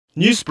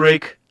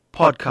Newsbreak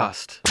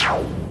podcast.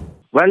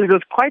 Well, it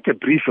was quite a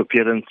brief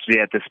appearance today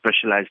at the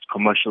Specialized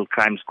Commercial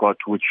Crimes Court,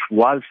 which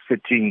was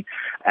sitting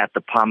at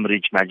the Palm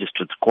Ridge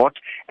Magistrates Court.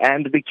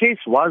 And the case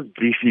was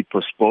briefly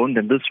postponed,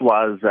 and this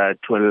was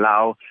to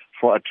allow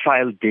for a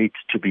trial date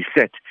to be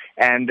set.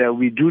 And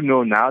we do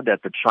know now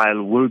that the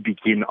trial will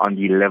begin on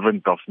the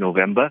 11th of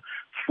November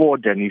for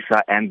Danisa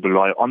and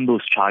Beloy on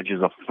those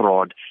charges of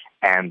fraud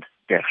and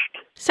theft.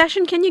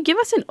 Session, can you give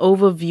us an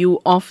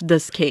overview of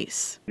this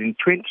case? In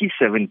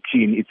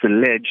 2017, it's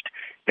alleged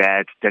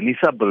that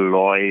Danisa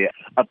Beloy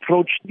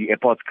approached the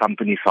Airports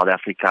Company South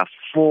Africa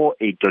for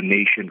a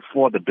donation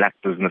for the Black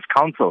Business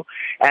Council.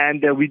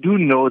 And we do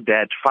know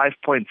that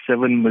 5.7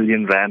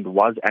 million rand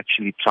was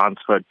actually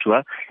transferred to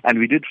her. And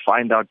we did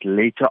find out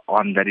later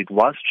on that it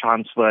was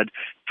transferred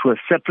to a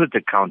separate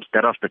account,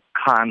 that of the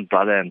Khan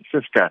brother and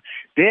sister.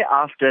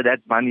 Thereafter,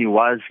 that money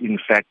was in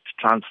fact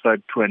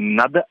transferred to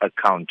another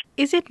account.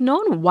 Is it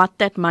known what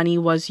that money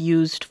was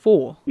used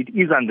for? It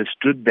is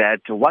understood that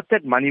what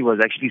that money was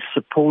actually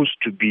supposed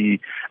to be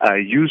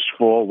used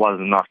for was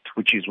not,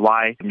 which is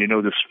why,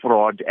 this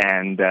fraud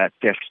and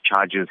theft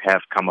charges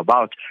have come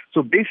about.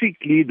 So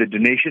basically, the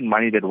donation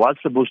money that was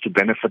supposed to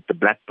benefit the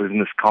Black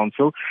Business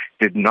Council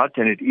did not,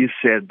 and it is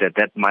said that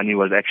that money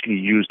was actually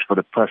used for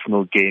the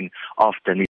personal gain of Danisa.